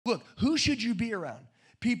who should you be around?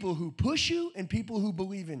 People who push you and people who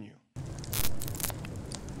believe in you.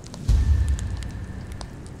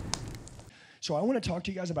 So I want to talk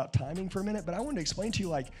to you guys about timing for a minute, but I want to explain to you,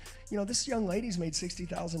 like, this young lady's made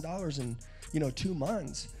 $60,000 in, 2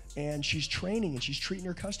 months, and she's training and she's treating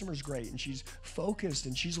her customers great and she's focused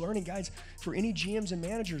and she's learning. Guys, for any GMs and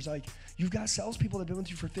managers, like, you've got salespeople that have been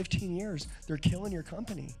with you for 15 years. They're killing your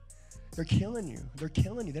company. They're killing you. They're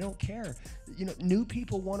killing you. They don't care. New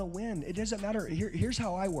people want to win. It doesn't matter. Here's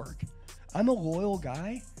how I work. I'm a loyal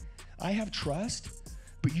guy. I have trust.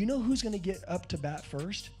 But you know who's going to get up to bat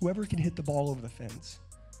first? Whoever can hit the ball over the fence.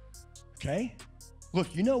 Okay?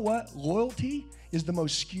 Look, you know what? Loyalty is the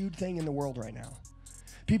most skewed thing in the world right now.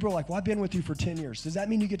 People are like, well, I've been with you for 10 years. Does that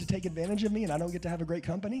mean you get to take advantage of me and I don't get to have a great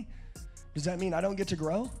company? Does that mean I don't get to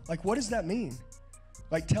grow? Like, what does that mean?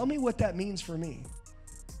 Like, tell me what that means for me.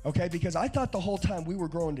 Okay? Because I thought the whole time we were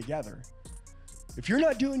growing together. If you're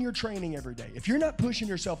not doing your training every day, if you're not pushing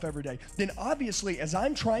yourself every day, then obviously as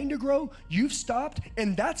I'm trying to grow, you've stopped,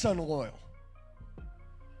 and that's unloyal.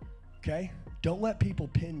 Okay? Don't let people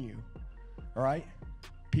pin you. All right?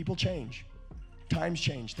 People change. Times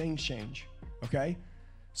change. Things change. Okay?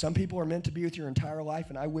 Some people are meant to be with your entire life,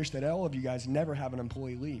 and I wish that all of you guys never have an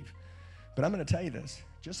employee leave. But I'm going to tell you this.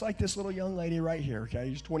 Just like this little young lady right here, okay?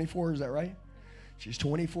 She's 24, is that right? She's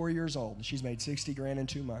 24 years old, and she's made 60 grand in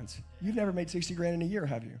 2 months. You've never made 60 grand in a year,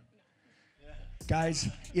 have you? Yeah. Guys,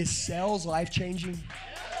 is sales life-changing?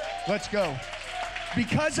 Let's go.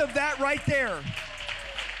 Because of that right there,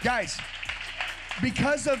 guys,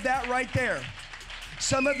 because of that right there,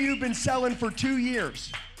 some of you have been selling for 2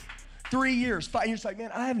 years, 3 years, 5 years. Like,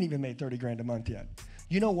 man, I haven't even made 30 grand a month yet.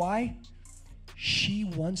 You know why? She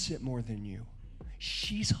wants it more than you.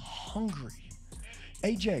 She's hungry.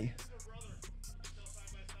 AJ.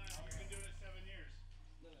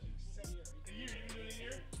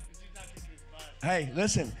 Hey,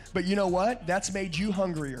 listen, but you know what? That's made you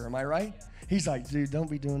hungrier, am I right? He's like, dude, don't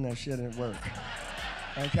be doing that shit at work,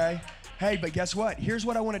 okay? Hey, but guess what? Here's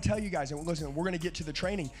what I want to tell you guys, and listen, we're going to get to the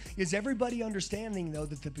training. Is everybody understanding, though,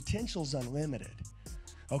 that the potential's unlimited,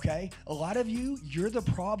 okay? A lot of you, you're the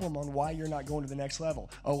problem on why you're not going to the next level.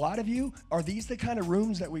 A lot of you, are these the kind of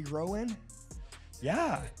rooms that we grow in?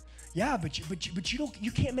 Yeah, but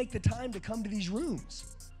you can't make the time to come to these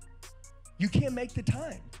rooms. You can't make the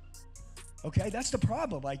time. Okay, that's the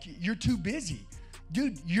problem. Like, you're too busy.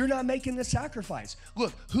 Dude, you're not making the sacrifice.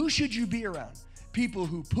 Look, who should you be around? People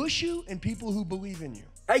who push you and people who believe in you.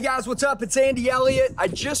 Hey guys, what's up? It's Andy Elliott. I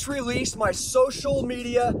just released my social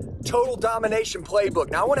media total domination playbook.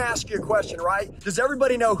 Now I want to ask you a question, right? Does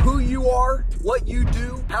everybody know who you are, what you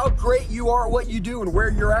do, how great you are at what you do, and where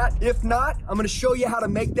you're at? If not, I'm going to show you how to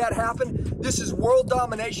make that happen. This is world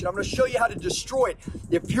domination. I'm going to show you how to destroy it.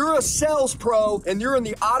 If you're a sales pro and you're in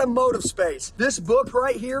the automotive space, this book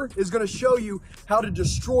right here is going to show you how to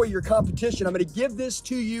destroy your competition. I'm going to give this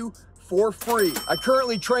to you for free. I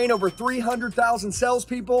currently train over 300,000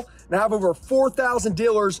 salespeople and I have over 4,000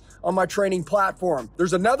 dealers on my training platform.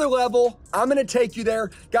 There's another level. I'm gonna take you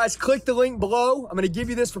there. Guys, click the link below. I'm gonna give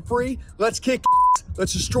you this for free. Let's kick ass.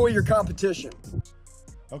 Let's destroy your competition.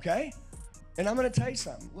 Okay? And I'm gonna tell you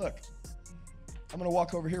something. Look, I'm gonna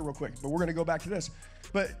walk over here real quick, but we're gonna go back to this.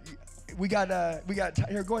 But we got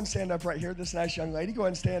here, go ahead and stand up right here. This nice young lady, go ahead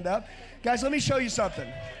and stand up. Guys, let me show you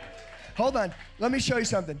something. Hold on, let me show you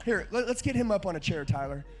something. Here, let's get him up on a chair,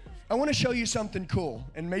 Tyler. I want to show you something cool.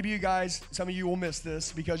 And maybe you guys, some of you will miss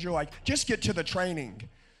this because you're like, just get to the training.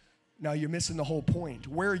 No, you're missing the whole point.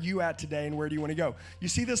 Where are you at today and where do you want to go? You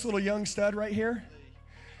see this little young stud right here?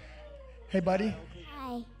 Hey, buddy.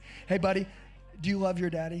 Hi. Hey, buddy, do you love your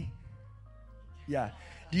daddy? Yeah.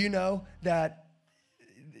 Do you know that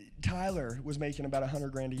Tyler was making about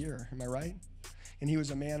 100 grand a year? Am I right? And he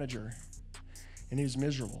was a manager and he was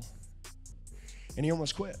miserable. And he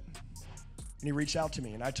almost quit. And he reached out to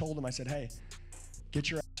me, and I told him, I said, hey,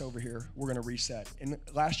 get your ass over here. We're going to reset. And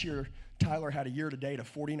last year, Tyler had a year-to-date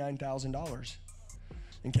of $49,000,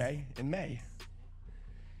 okay, in May.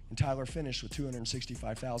 And Tyler finished with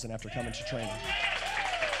 $265,000 after coming to training.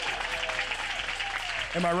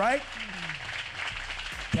 Am I right?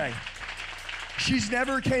 Okay. She's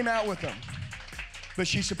never came out with him, but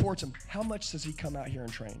she supports him. How much does he come out here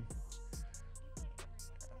and train?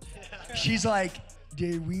 She's like,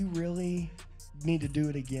 did we really need to do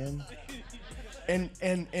it again?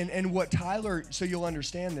 And what Tyler, so you'll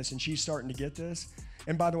understand this, and she's starting to get this.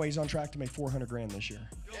 And by the way, he's on track to make 400 grand this year.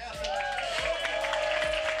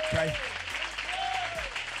 Okay?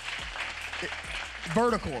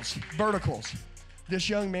 Verticals. This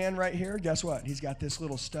young man right here, guess what? He's got this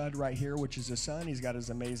little stud right here, which is his son. He's got his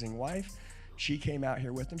amazing wife. She came out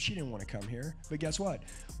here with him. She didn't want to come here. But guess what?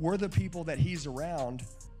 We're the people that he's around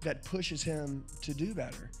that pushes him to do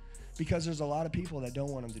better, because there's a lot of people that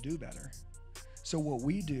don't want him to do better. So what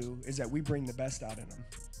we do is that we bring the best out in him,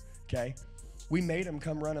 okay? We made him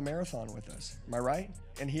come run a marathon with us. Am I right?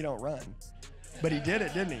 And he don't run. But he did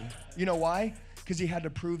it, didn't he? You know why? Because he had to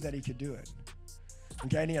prove that he could do it.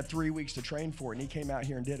 Okay, and he had 3 weeks to train for it, and he came out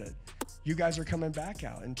here and did it. You guys are coming back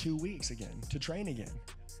out in 2 weeks again to train again.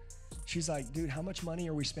 She's like, dude, how much money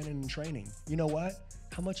are we spending in training? You know what?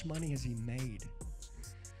 How much money has he made?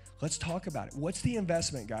 Let's talk about it. What's the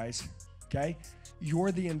investment, guys? Okay?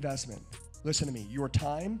 You're the investment. Listen to me. Your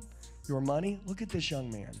time, your money. Look at this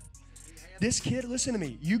young man. This kid, listen to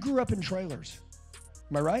me. You grew up in trailers.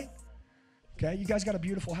 Am I right? Okay? You guys got a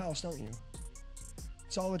beautiful house, don't you?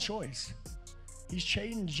 It's all a choice. He's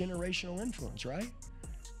changed generational influence, right?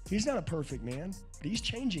 He's not a perfect man, but he's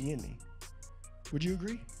changing, isn't he? Would you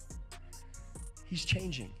agree? He's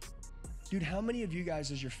changing. Dude, how many of you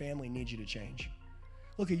guys as your family need you to change?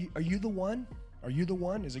 Look, are you the one? Are you the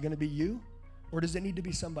one? Is it going to be you? Or does it need to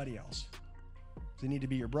be somebody else? Does it need to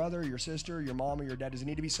be your brother, your sister, your mom, or your dad? Does it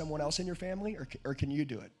need to be someone else in your family, or can you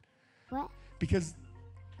do it? What? Because,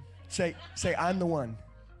 say, I'm the one.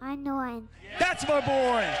 I'm the one. That's my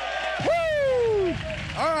boy. Woo!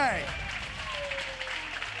 All right.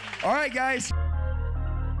 All right, guys.